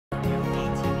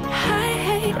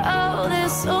all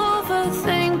this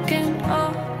overthinking.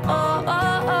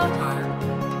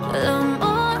 The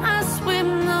more I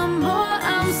swim, the more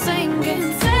I'm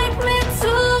sinking. Take me to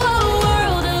a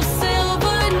world of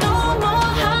silver. No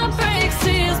more heartbreaks,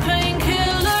 tears,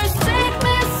 painkillers. Take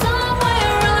me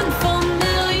somewhere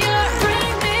unfamiliar.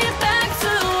 Bring me back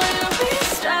to where we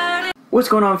started. What's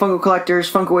going on, Funko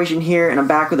collectors? Funkoation here, and I'm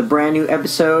back with a brand new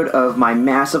episode of my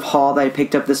massive haul that I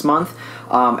picked up this month.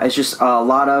 It's just a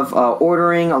lot of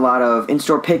ordering, a lot of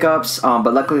in-store pickups,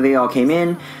 but luckily they all came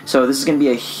in. So this is going to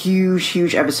be a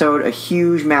huge episode, a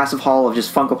huge massive haul of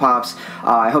just Funko Pops.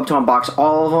 I hope to unbox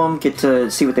all of them, get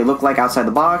to see what they look like outside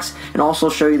the box, and also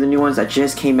show you the new ones that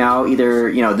just came out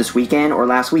either this weekend or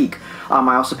last week.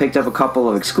 I also picked up a couple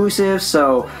of exclusives,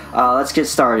 so let's get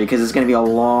started because it's going to be a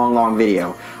long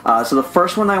video. So the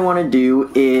first one I want to do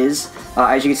is,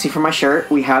 as you can see from my shirt,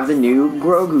 we have the new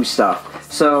Grogu stuff.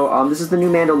 So this is the new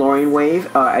Mandalorian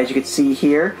wave. As you can see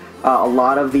here, a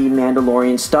lot of the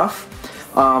Mandalorian stuff.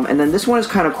 And then this one is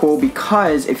kind of cool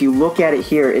because if you look at it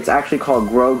here, it's actually called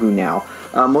Grogu now.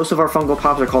 Most of our Funko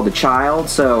Pops are called the Child,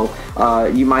 so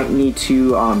you might need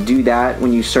to do that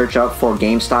when you search up for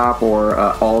GameStop or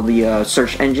all the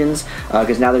search engines,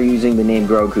 because now they're using the name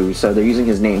Grogu, so they're using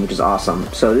his name, which is awesome.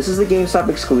 So this is the GameStop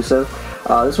exclusive.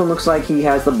 This one looks like he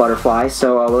has the butterfly,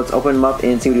 so let's open him up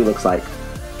and see what he looks like.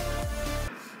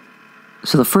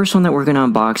 So the first one that we're going to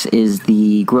unbox is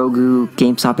the Grogu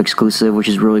GameStop exclusive, which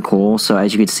is really cool. So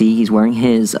as you can see, he's wearing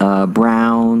his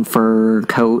brown fur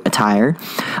coat attire.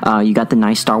 You got the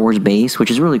nice Star Wars base,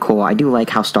 which is really cool. I do like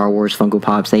how Star Wars Funko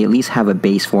Pops, they at least have a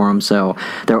base for them, so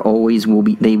they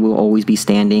will always be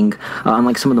standing.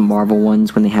 Unlike some of the Marvel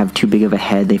ones, when they have too big of a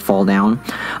head, they fall down.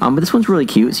 But this one's really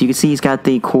cute. So you can see he's got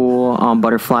the cool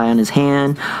butterfly on his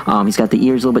hand. He's got the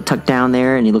ears a little bit tucked down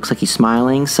there, and he looks like he's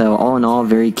smiling. So all in all,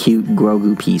 very cute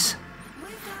Grogu piece.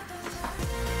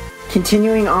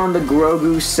 Continuing on the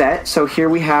Grogu set, so here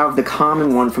we have the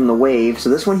common one from the wave. So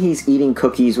this one he's eating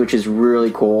cookies, which is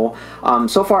really cool.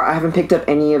 So far I haven't picked up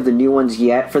any of the new ones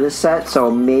yet for this set,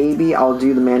 so maybe I'll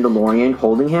do the Mandalorian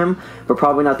holding him, but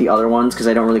probably not the other ones because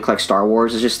I don't really collect Star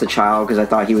Wars. It's just the Child because I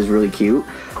thought he was really cute.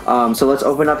 So let's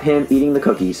open up him eating the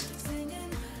cookies.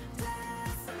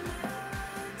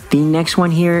 The next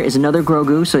one here is another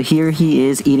Grogu. So here he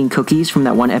is eating cookies from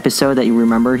that one episode that you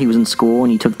remember. He was in school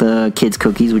and he took the kids'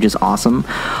 cookies, which is awesome.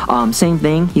 Same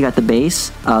thing, you got the base,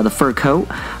 the fur coat,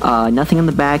 nothing in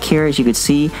the back here. As you can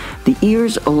see, the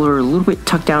ears are a little bit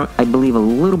tucked down, I believe a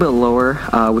little bit lower,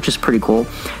 which is pretty cool.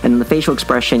 And the facial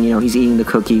expression, he's eating the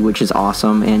cookie, which is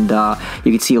awesome. And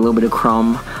you can see a little bit of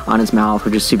crumb on his mouth,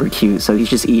 which is super cute. So he's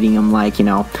just eating them like,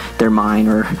 they're mine,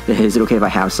 or is it okay if I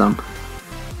have some?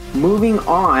 Moving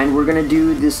on, we're going to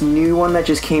do this new one that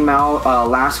just came out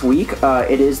last week.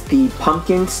 It is the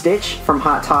Pumpkin Stitch from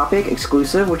Hot Topic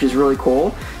exclusive, which is really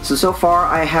cool. So far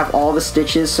I have all the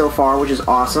Stitches so far, which is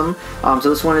awesome. So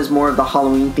this one is more of the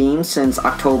Halloween theme since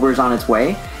October is on its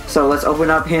way. So let's open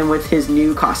up him with his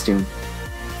new costume.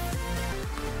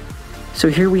 So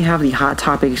here we have the Hot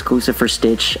Topic exclusive for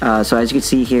Stitch. So as you can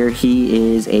see here,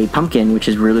 he is a pumpkin, which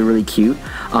is really cute.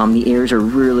 The ears are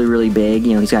really big.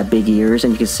 He's got big ears,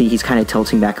 and you can see he's kind of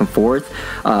tilting back and forth,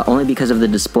 only because of the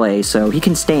display. So he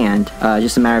can stand,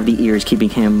 just a matter of the ears keeping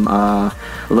him a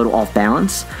little off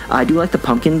balance. I do like the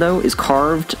pumpkin though, is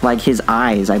carved like his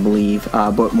eyes, I believe,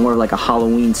 but more like a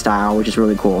Halloween style, which is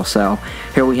really cool. So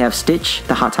here we have Stitch,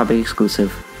 the Hot Topic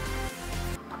exclusive.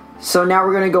 So now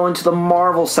we're going to go into the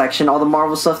Marvel section, all the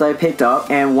Marvel stuff that I picked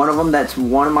up, and one of them that's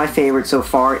one of my favorites so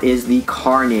far is the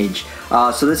Carnage.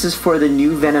 So this is for the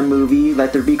new Venom movie,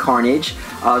 Let There Be Carnage.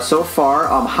 So far,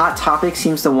 Hot Topic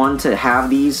seems the one to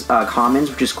have these commons,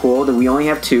 which is cool, that we only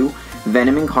have two,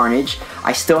 Venom and Carnage.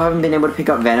 I still haven't been able to pick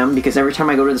up Venom because every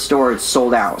time I go to the store it's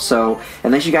sold out. So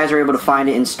unless you guys are able to find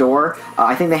it in store,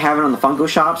 I think they have it on the Funko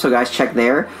shop, so guys check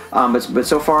there. But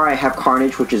so far I have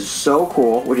Carnage, which is so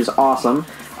cool, which is awesome.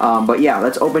 But yeah,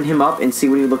 let's open him up and see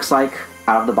what he looks like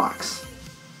out of the box.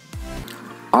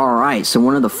 Alright, so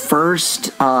one of the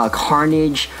first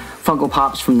Carnage Funko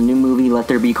Pops from the new movie, Let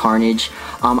There Be Carnage.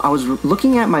 I was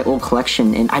looking at my old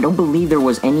collection, and I don't believe there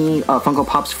was any Funko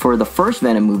Pops for the first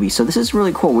Venom movie, so this is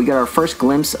really cool. We got our first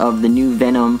glimpse of the new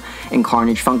Venom and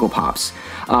Carnage Funko Pops.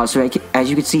 So as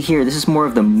you can see here, this is more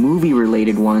of the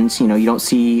movie-related ones. You don't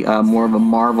see more of a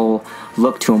Marvel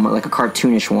look to them, like a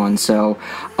cartoonish one. So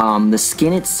the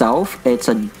skin itself, it's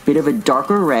a bit of a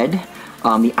darker red.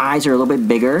 The eyes are a little bit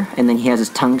bigger, and then he has his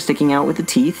tongue sticking out with the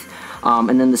teeth.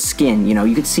 And then the skin,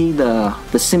 you could see the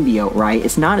symbiote, right?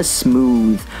 It's not as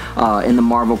smooth in the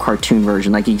Marvel cartoon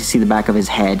version, like you can see the back of his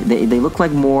head. They look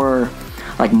like more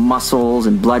like muscles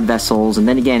and blood vessels, and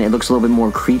then again it looks a little bit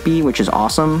more creepy, which is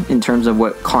awesome in terms of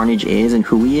what Carnage is and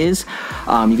who he is.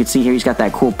 You can see here he's got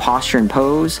that cool posture and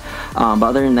pose, but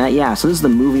other than that, yeah, so this is the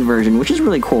movie version, which is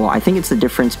really cool. I think it's the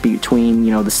difference between,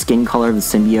 you know, the skin color of the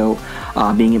symbiote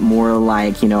being it more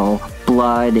like, you know,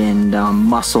 blood and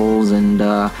muscles and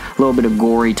a little bit of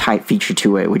gory type feature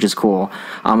to it, which is cool.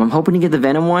 I'm hoping to get the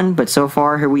Venom one, but so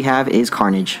far here we have is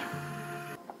Carnage.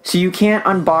 So you can't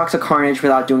unbox a Carnage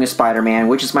without doing a Spider-Man,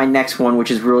 which is my next one, which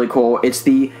is really cool. It's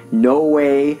the No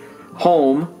Way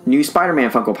Home new Spider-Man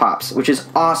Funko Pops, which is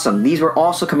awesome. These were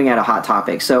also coming out of Hot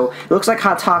Topic, so it looks like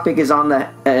Hot Topic is on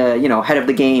the you know, head of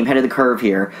the game, head of the curve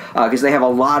here, because they have a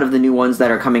lot of the new ones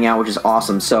that are coming out, which is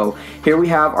awesome. So here we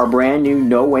have our brand new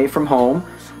No Way From Home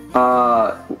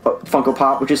Funko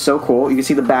Pop, which is so cool. You can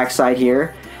see the back side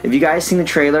here. If you guys seen the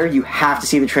trailer, you have to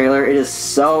see the trailer. It is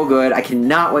so good. I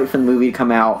cannot wait for the movie to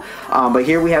come out. But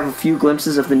here we have a few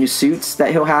glimpses of the new suits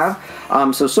that he'll have.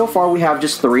 So far we have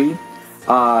just 3.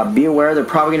 Be aware there are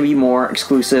probably going to be more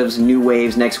exclusives, new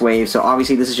waves, next wave. So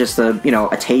obviously this is just a, you know,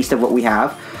 a taste of what we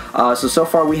have. So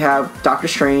far we have Doctor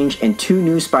Strange and 2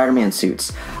 new Spider-Man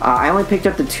suits. I only picked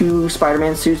up the 2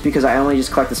 Spider-Man suits because I only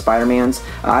just collect the Spider-Mans.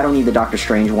 I don't need the Doctor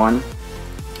Strange one.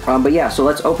 But yeah, so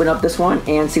let's open up this one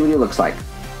and see what he looks like.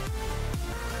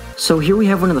 So here we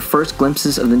have one of the first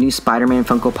glimpses of the new Spider-Man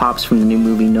Funko Pops from the new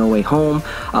movie No Way Home.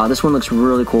 This one looks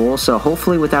really cool, so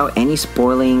hopefully without any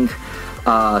spoilers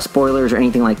or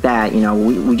anything like that, you know,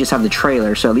 we just have the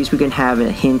trailer, so at least we can have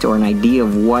a hint or an idea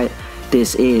of what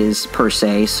this is per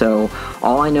se. So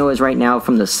all I know is right now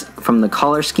from the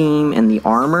color scheme and the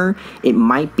armor, it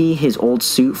might be his old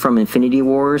suit from Infinity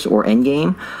Wars or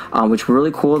Endgame. Which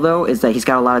really cool though is that he's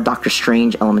got a lot of Doctor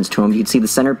Strange elements to him. You can see the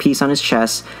centerpiece on his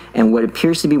chest, and what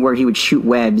appears to be where he would shoot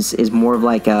webs is more of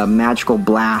like a magical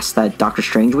blast that Doctor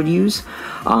Strange would use.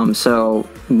 So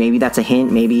maybe that's a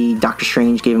hint. Maybe Doctor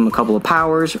Strange gave him a couple of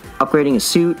powers, upgrading his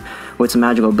suit with some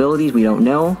magical abilities. We don't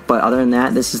know, but other than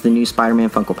that, this is the new Spider-Man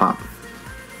Funko Pop.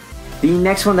 The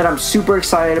next one that I'm super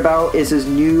excited about is his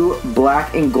new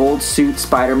black and gold suit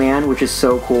Spider-Man, which is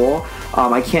so cool.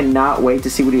 I cannot wait to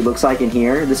see what he looks like in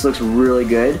here. This looks really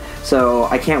good, so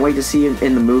I can't wait to see it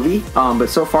in the movie.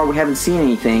 But so far we haven't seen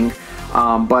anything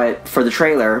but for the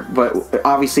trailer. But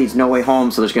obviously it's No Way Home,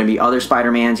 so there's going to be other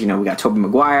Spider-Mans. You know, we got Tobey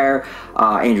Maguire,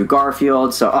 Andrew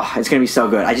Garfield, so it's going to be so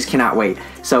good. I just cannot wait.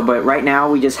 So, but right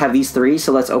now we just have these 3,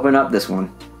 so let's open up this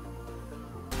one.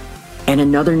 And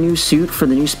another new suit for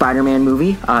the new Spider-Man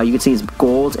movie. You can see it's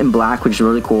gold and black, which is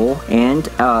really cool. And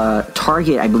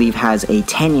Target, I believe, has a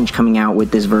 10-inch coming out with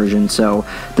this version, so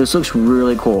this looks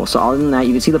really cool. So other than that,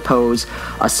 you can see the pose.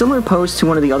 A similar pose to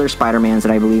one of the other Spider-Mans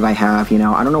that I believe I have. You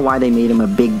know, I don't know why they made him a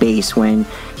big base when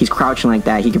he's crouching like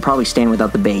that. He could probably stand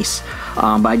without the base.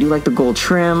 But I do like the gold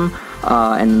trim.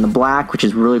 And then the black, which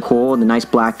is really cool, the nice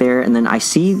black there, and then I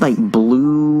see like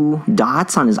blue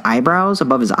dots on his eyebrows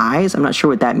above his eyes. I'm not sure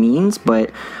what that means,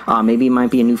 but maybe it might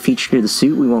be a new feature to the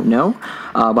suit, we won't know.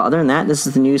 But other than that, this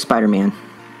is the new Spider-Man.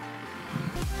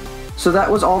 So that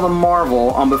was all the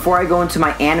Marvel. Before I go into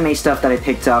my anime stuff that I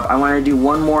picked up, I wanted to do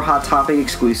one more Hot Topic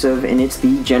exclusive, and it's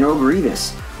the General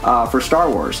Grievous for Star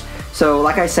Wars. So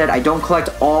like I said, I don't collect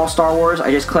all Star Wars,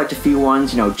 I just collect a few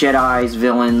ones, you know, Jedis,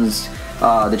 villains,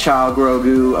 the Child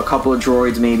Grogu, a couple of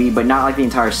droids maybe, but not like the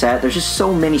entire set. There's just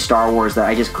so many Star Wars that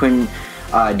I just couldn't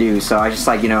do, so I just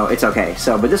like, you know, it's okay.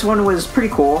 So, but this one was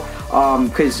pretty cool,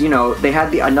 because, you know, they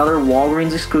had another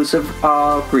Walgreens exclusive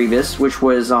Grievous, which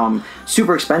was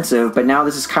super expensive, but now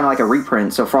this is kind of like a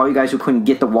reprint, so for all you guys who couldn't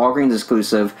get the Walgreens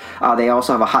exclusive, they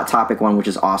also have a Hot Topic one, which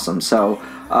is awesome. So,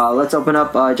 let's open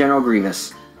up General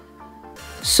Grievous.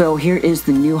 So here is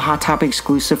the new Hot Topic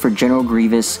exclusive for General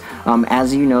Grievous.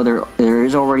 As you know, there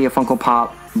is already a Funko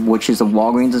Pop, which is a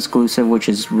Walgreens exclusive, which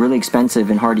is really expensive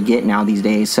and hard to get now these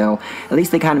days. So at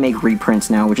least they kind of make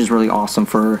reprints now, which is really awesome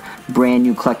for brand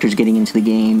new collectors getting into the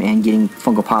game and getting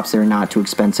Funko Pops that are not too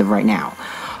expensive right now.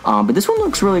 But this one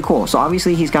looks really cool. So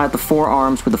obviously he's got the 4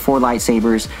 arms with the 4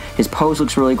 lightsabers. His pose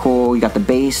looks really cool. You got the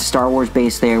base, Star Wars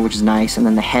base there, which is nice. And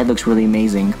then the head looks really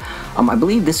amazing. I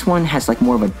believe this one has like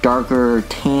more of a darker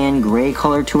tan gray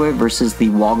color to it versus the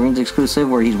Walgreens exclusive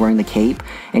where he's wearing the cape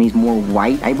and he's more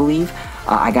white, I believe.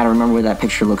 I gotta remember what that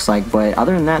picture looks like, but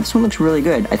other than that, this one looks really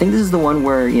good. I think this is the one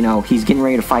where, you know, he's getting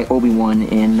ready to fight Obi-Wan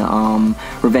in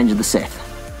Revenge of the Sith.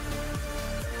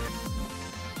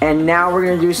 And now we're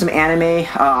going to do some anime.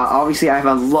 Obviously I have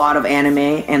a lot of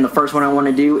anime, and the first one I want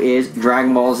to do is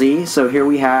Dragon Ball Z. So here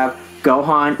we have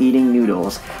Gohan eating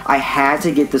noodles. I had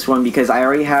to get this one because I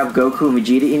already have Goku and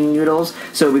Vegeta eating noodles,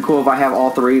 so it'd be cool if I have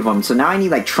all 3 of them. So now I need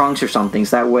like Trunks or something,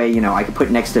 so that way, you know, I can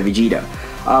put next to Vegeta.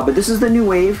 But this is the new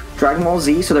wave, Dragon Ball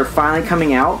Z, so they're finally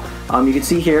coming out. You can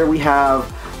see here we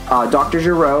have Dr.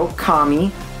 Gero,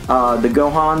 Kami, the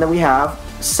Gohan that we have,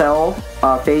 Cell,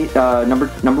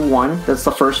 number 1, that's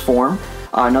the first form,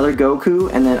 another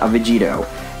Goku, and then a Vegito.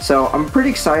 So I'm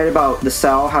pretty excited about the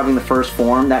Cell having the first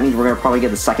form. That means we're going to probably get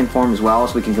the second form as well,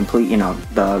 so we can complete, you know,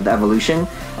 the evolution.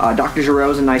 Dr. Gero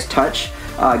is a nice touch,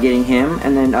 getting him,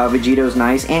 and then Vegito's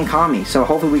nice, and Kami. So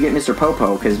hopefully we get Mr.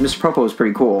 Popo, because Mr. Popo is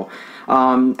pretty cool.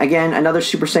 Again, another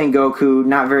Super Saiyan Goku,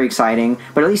 not very exciting,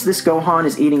 but at least this Gohan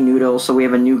is eating noodles, so we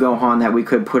have a new Gohan that we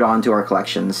could put onto our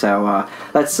collection. So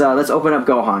let's open up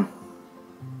Gohan.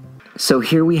 So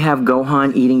here we have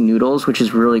Gohan eating noodles, which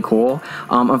is really cool.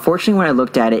 Unfortunately, when I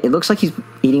looked at it, it looks like he's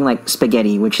eating like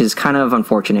spaghetti, which is kind of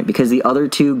unfortunate because the other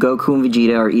two, Goku and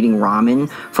Vegeta, are eating ramen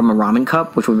from a ramen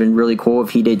cup, which would have been really cool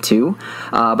if he did too.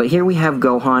 But here we have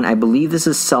Gohan. I believe this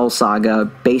is Cell Saga,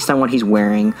 based on what he's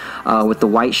wearing, with the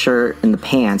white shirt and the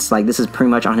pants. Like, this is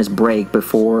pretty much on his break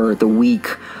before the week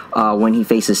when he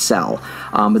faces Cell.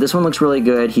 But this one looks really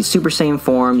good. He's Super Saiyan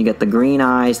form. You get the green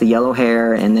eyes, the yellow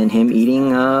hair, and then him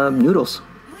eating noodles.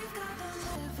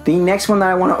 The next one that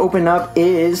I want to open up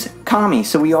is Kami.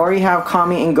 So we already have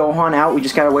Kami and Gohan out. We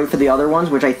just gotta wait for the other ones,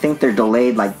 which I think they're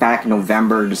delayed like back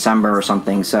November, December or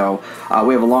something. So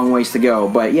we have a long ways to go.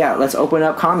 But yeah, let's open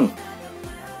up Kami.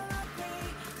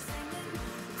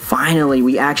 Finally,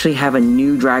 we actually have a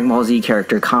new Dragon Ball Z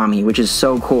character, Kami, which is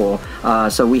so cool.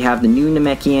 So we have the new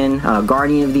Namekian,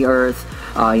 Guardian of the Earth.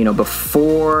 You know,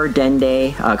 before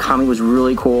Dende, Kami was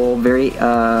really cool,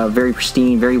 very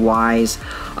pristine, very wise.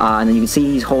 And then you can see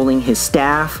he's holding his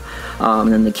staff,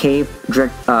 and then the cape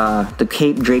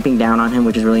draping down on him,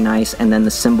 which is really nice, and then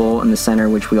the symbol in the center,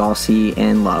 which we all see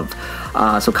and love.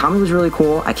 So Kami was really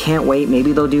cool. I can't wait.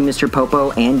 Maybe they'll do Mr.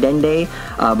 Popo and Dende,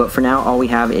 but for now, all we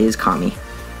have is Kami.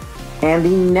 And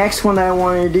the next one that I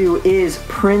wanted to do is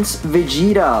Prince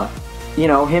Vegeta. You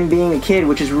know, him being a kid,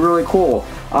 which is really cool.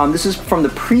 This is from the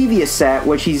previous set,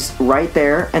 which he's right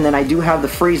there. And then I do have the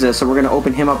Frieza, so we're going to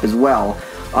open him up as well.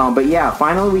 But yeah,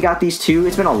 finally we got these two.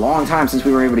 It's been a long time since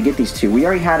we were able to get these two. We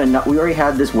already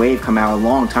had this wave come out a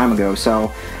long time ago. So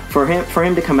for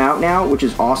him to come out now, which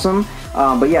is awesome.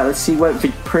 But yeah, let's see what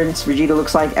Prince Vegeta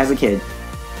looks like as a kid.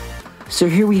 So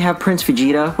here we have Prince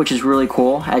Vegeta, which is really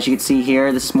cool. As you can see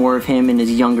here, this is more of him in his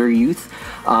younger youth.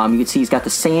 You can see he's got the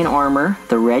Saiyan armor,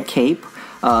 the red cape,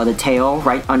 the tail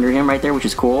right under him right there, which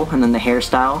is cool, and then the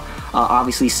hairstyle.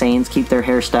 Obviously, Saiyans keep their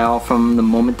hairstyle from the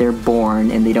moment they're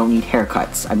born, and they don't need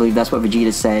haircuts. I believe that's what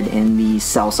Vegeta said in the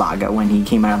Cell Saga when he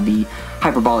came out of the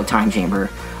hyperbolic time chamber,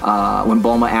 when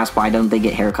Bulma asked why don't they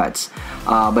get haircuts.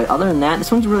 But other than that,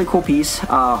 this one's a really cool piece.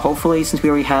 Hopefully, since we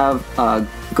already have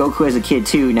Goku as a kid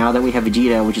too, now that we have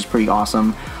Vegeta, which is pretty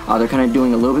awesome, they're kind of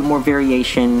doing a little bit more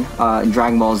variation in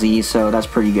Dragon Ball Z, so that's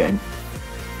pretty good.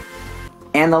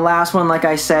 And the last one, like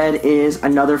I said, is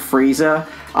another Frieza.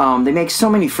 They make so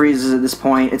many Friezas at this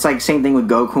point. It's like same thing with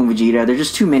Goku and Vegeta. There's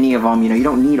just too many of them, you know, you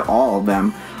don't need all of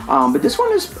them. But this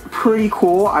one is pretty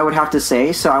cool, I would have to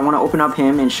say, so I want to open up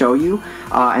him and show you,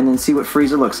 and then see what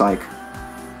Frieza looks like.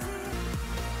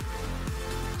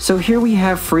 So here we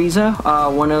have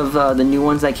Frieza, one of the new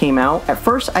ones that came out. At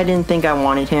first I didn't think I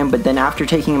wanted him, but then after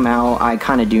taking him out, I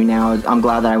kind of do now. I'm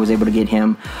glad that I was able to get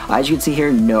him. As you can see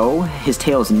here, no, his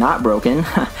tail is not broken.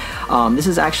 This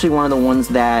is actually one of the ones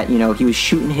that, you know, he was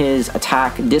shooting his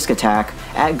disc attack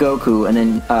at Goku, and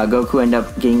then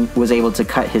Goku was able to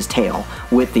cut his tail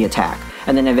with the attack,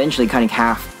 and then eventually cutting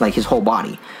half, like his whole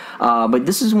body. But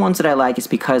this is ones that I like. It's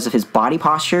because of his body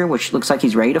posture, which looks like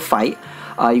he's ready to fight.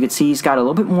 You can see he's got a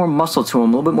little bit more muscle to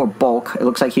him, a little bit more bulk. It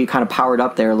looks like he kind of powered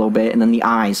up there a little bit. And then the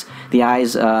eyes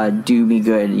do me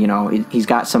good. You know, he's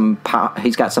got some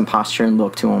posture and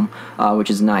look to him, which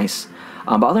is nice.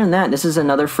 But other than that, this is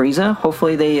another Frieza.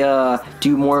 Hopefully they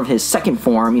do more of his second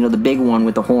form, you know, the big one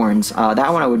with the horns.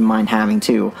 That one I wouldn't mind having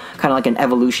too. Kind of like an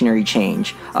evolutionary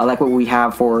change, like what we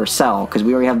have for Cell, because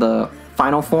we already have the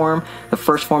final form. The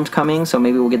first form's coming, so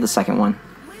maybe we'll get the second one.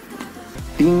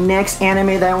 The next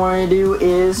anime that I want to do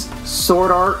is Sword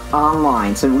Art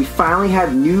Online. So we finally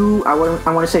have new, I want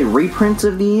to say, reprints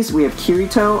of these. We have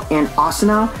Kirito and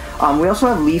Asuna. We also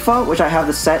have Leafa, which I have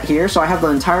the set here. So I have the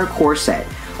entire core set,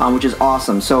 which is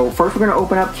awesome. So first we're going to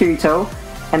open up Kirito,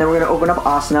 and then we're going to open up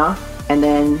Asuna, and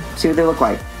then see what they look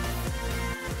like.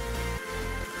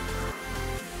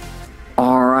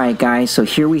 Alright guys, so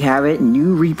here we have it,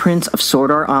 new reprints of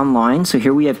Sword Art Online. So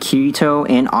here we have Kirito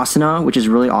and Asuna, which is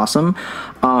really awesome.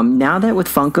 Now that with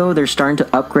Funko, they're starting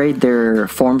to upgrade their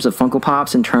forms of Funko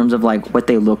Pops in terms of like what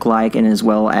they look like and as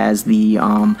well as the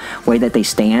way that they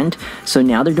stand. So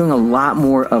now they're doing a lot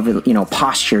more of, you know,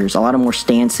 postures, a lot of more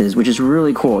stances, which is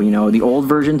really cool. You know, the old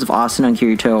versions of Asuna and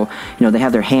Kirito, you know, they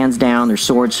have their hands down, their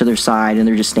swords to their side, and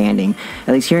they're just standing.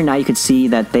 At least here now you can see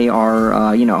that they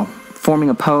are, you know,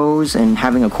 forming a pose and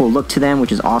having a cool look to them,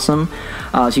 which is awesome.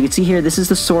 So you can see here, this is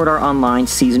the Sword Art Online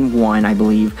Season 1, I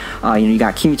believe. You know, you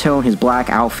got Kirito in his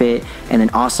black outfit, and then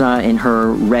Asuna in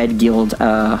her red guild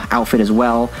outfit as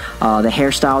well. The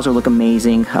hairstyles look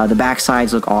amazing. The back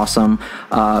sides look awesome.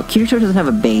 Kirito doesn't have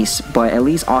a base, but at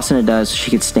least Asuna does, so she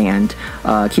could stand.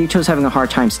 Kirito's having a hard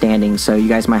time standing, so you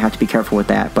guys might have to be careful with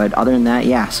that. But other than that,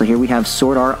 yeah, so here we have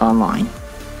Sword Art Online.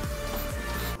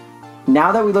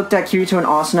 Now that we looked at Kirito and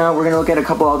Asuna, we're going to look at a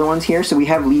couple other ones here. So we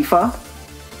have Lifa,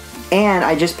 and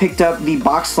I just picked up the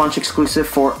box lunch exclusive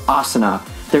for Asuna.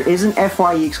 There is an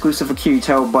FYE exclusive for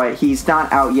Kirito, but he's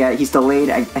not out yet. He's delayed,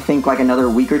 I think, like another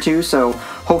week or two, so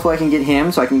hopefully I can get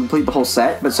him so I can complete the whole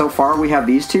set. But so far we have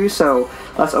these two, so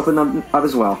let's open them up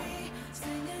as well.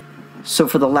 So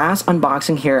for the last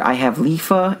unboxing here, I have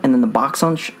Lifa and then the box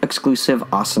lunch exclusive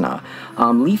Asuna.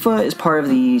 Lifa is part of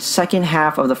the second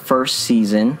half of the first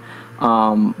season.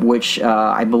 Which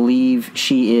I believe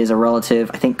she is a relative,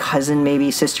 I think cousin,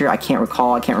 maybe sister, I can't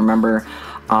recall, I can't remember.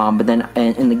 But then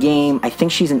in the game, I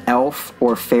think she's an elf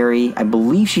or fairy. I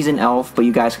believe she's an elf, but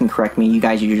you guys can correct me, you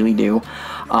guys usually do.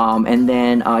 And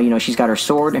then, you know, she's got her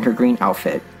sword and her green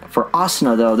outfit. For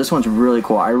Asuna, though, this one's really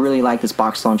cool. I really like this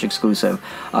box lunch exclusive.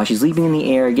 She's leaping in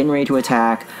the air, getting ready to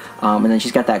attack, and then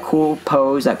she's got that cool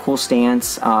pose, that cool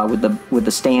stance with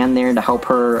the stand there to help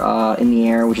her in the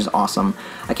air, which is awesome.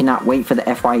 I cannot wait for the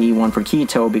FYE one for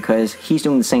Kirito because he's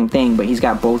doing the same thing, but he's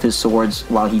got both his swords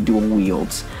while he dual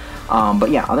wields.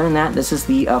 But yeah, other than that, this is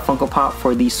the Funko Pop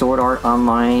for the Sword Art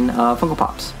Online Funko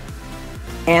Pops.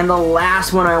 And the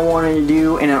last one I wanted to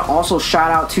do, and also shout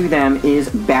out to them, is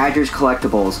Badger's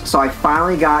Collectibles. So I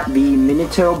finally got the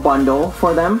Minato bundle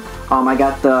for them. I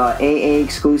got the AA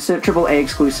exclusive, AAA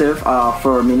exclusive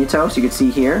for Minato, so you can see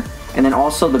here. And then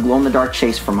also the glow-in-the-dark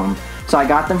chase from them. So I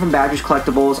got them from Badger's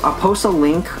Collectibles. I'll post a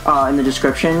link in the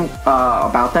description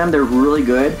about them. They're really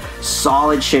good.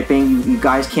 Solid shipping. You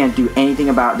guys can't do anything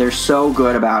about it. They're so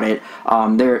good about it.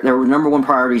 Their number one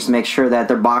priority is to make sure that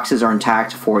their boxes are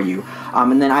intact for you.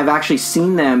 And then I've actually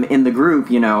seen them in the group,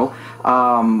 you know,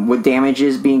 with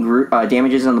damages being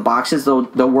damages on the boxes. They'll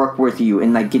work with you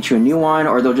and like get you a new one,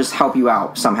 or they'll just help you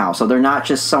out somehow. So they're not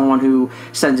just someone who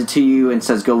sends it to you and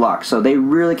says good luck. So they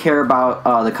really care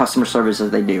about the customer service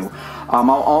that they do. I'll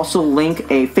also link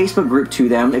a Facebook group to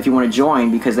them if you want to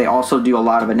join, because they also do a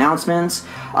lot of announcements,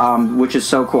 which is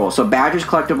so cool. So Badger's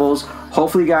Collectibles,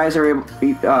 hopefully you guys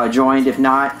are joined. If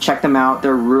not, check them out.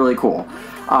 They're really cool.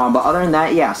 But other than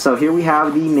that, yeah, so here we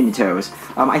have the Minatos.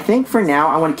 I think for now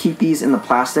I want to keep these in the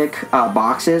plastic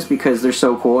boxes because they're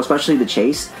so cool, especially the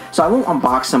chase. So I won't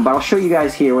unbox them, but I'll show you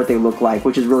guys here what they look like,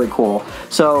 which is really cool.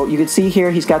 So you can see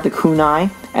here he's got the kunai,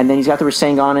 and then he's got the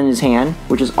Rasengan in his hand,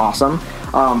 which is awesome.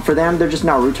 For them, they're just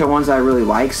Naruto ones that I really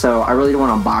like, so I really don't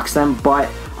want to unbox them, but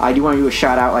I do want to do a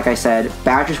shout out, like I said,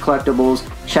 Badger's Collectibles,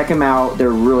 check them out, they're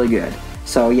really good.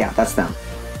 So yeah, that's them.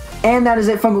 And that is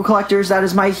it, Funko Collectors. That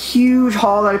is my huge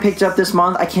haul that I picked up this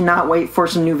month. I cannot wait for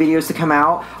some new videos to come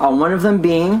out. One of them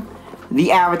being the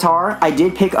Avatar. I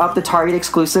did pick up the Target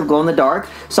exclusive Glow in the Dark,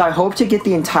 so I hope to get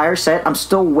the entire set. I'm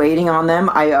still waiting on them.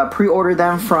 I pre-ordered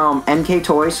them from MK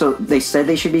Toys, so they said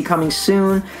they should be coming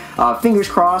soon. Fingers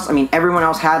crossed. I mean, everyone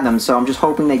else had them, so I'm just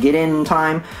hoping they get in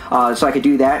time so I could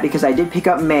do that, because I did pick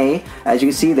up May. As you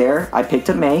can see there, I picked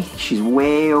up May. She's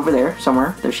way over there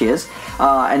somewhere. There she is.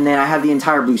 And then I have the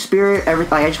entire Blue Spirit,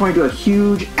 everything. I just want to do a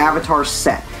huge Avatar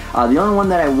set. The only one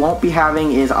that I won't be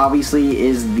having is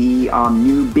obviously the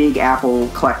new Big Apple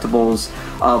collectibles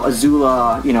of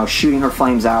Azula, you know, shooting her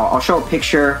flames out. I'll show a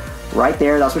picture right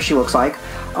there. That's what she looks like.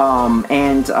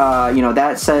 You know,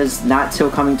 that says not till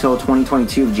coming till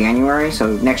 2022 of January,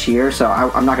 so next year. So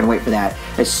I'm not gonna wait for that.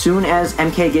 As soon as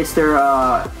MK gets their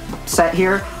set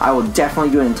here, I will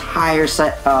definitely do an entire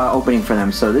set opening for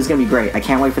them. So this is gonna be great. I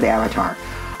can't wait for the Avatar.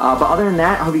 But other than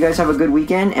that, I hope you guys have a good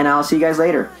weekend, and I'll see you guys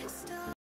later.